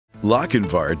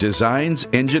Lochinvar designs,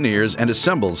 engineers, and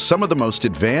assembles some of the most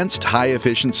advanced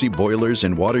high-efficiency boilers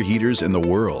and water heaters in the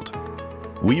world.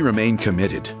 We remain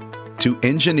committed to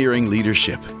engineering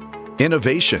leadership,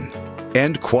 innovation,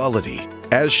 and quality,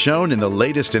 as shown in the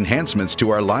latest enhancements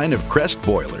to our line of Crest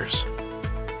boilers.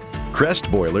 Crest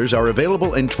boilers are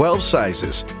available in 12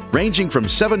 sizes, ranging from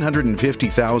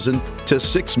 750,000 to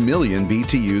 6 million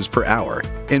BTUs per hour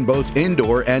in both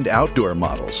indoor and outdoor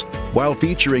models, while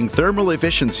featuring thermal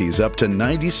efficiencies up to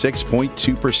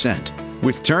 96.2%,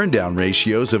 with turndown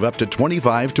ratios of up to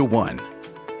 25:1.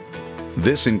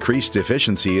 This increased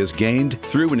efficiency is gained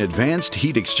through an advanced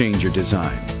heat exchanger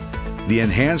design. The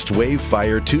enhanced wave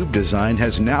fire tube design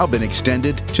has now been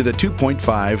extended to the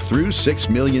 2.5 through 6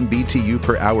 million BTU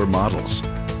per hour models.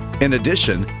 In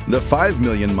addition, the 5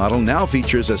 million model now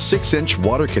features a 6-inch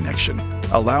water connection,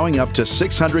 allowing up to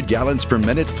 600 gallons per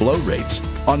minute flow rates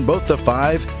on both the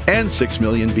 5 and 6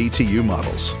 million BTU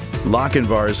models.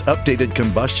 Lochinvar's updated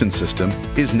combustion system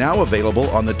is now available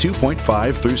on the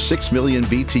 2.5 through 6 million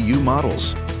BTU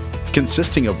models.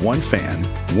 Consisting of one fan,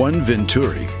 one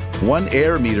venturi, one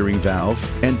air metering valve,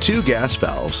 and 2 gas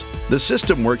valves, the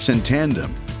system works in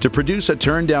tandem to produce a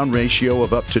turndown ratio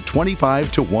of up to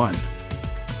 25:1.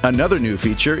 Another new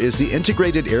feature is the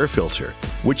integrated air filter,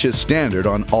 which is standard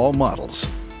on all models.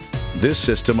 This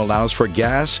system allows for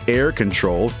gas-air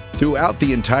control throughout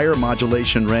the entire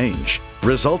modulation range,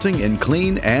 resulting in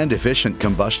clean and efficient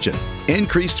combustion.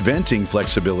 Increased venting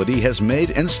flexibility has made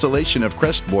installation of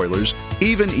Crest boilers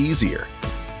even easier.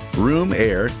 Room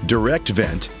air, direct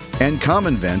vent, and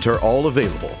common vent are all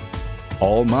available.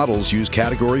 All models use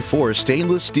Category 4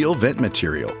 stainless steel vent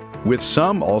material, with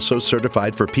some also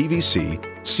certified for PVC,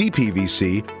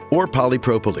 CPVC, or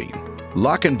polypropylene.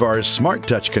 Lochinvar's Smart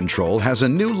Touch control has a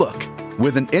new look,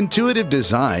 with an intuitive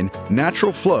design,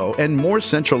 natural flow, and more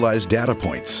centralized data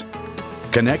points.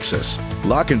 Connexus,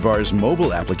 Lochinvar's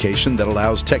mobile application that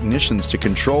allows technicians to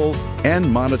control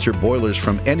and monitor boilers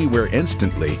from anywhere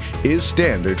instantly, is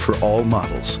standard for all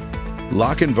models.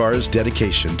 Lochinvar's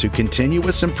dedication to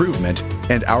continuous improvement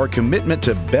and our commitment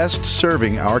to best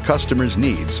serving our customers'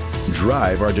 needs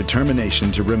drive our determination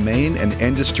to remain an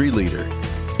industry leader.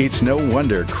 It's no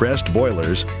wonder Crest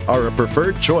boilers are a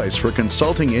preferred choice for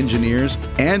consulting engineers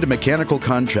and mechanical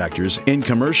contractors in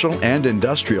commercial and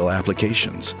industrial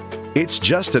applications. It's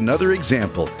just another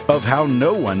example of how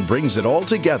no one brings it all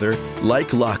together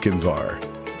like Lochinvar.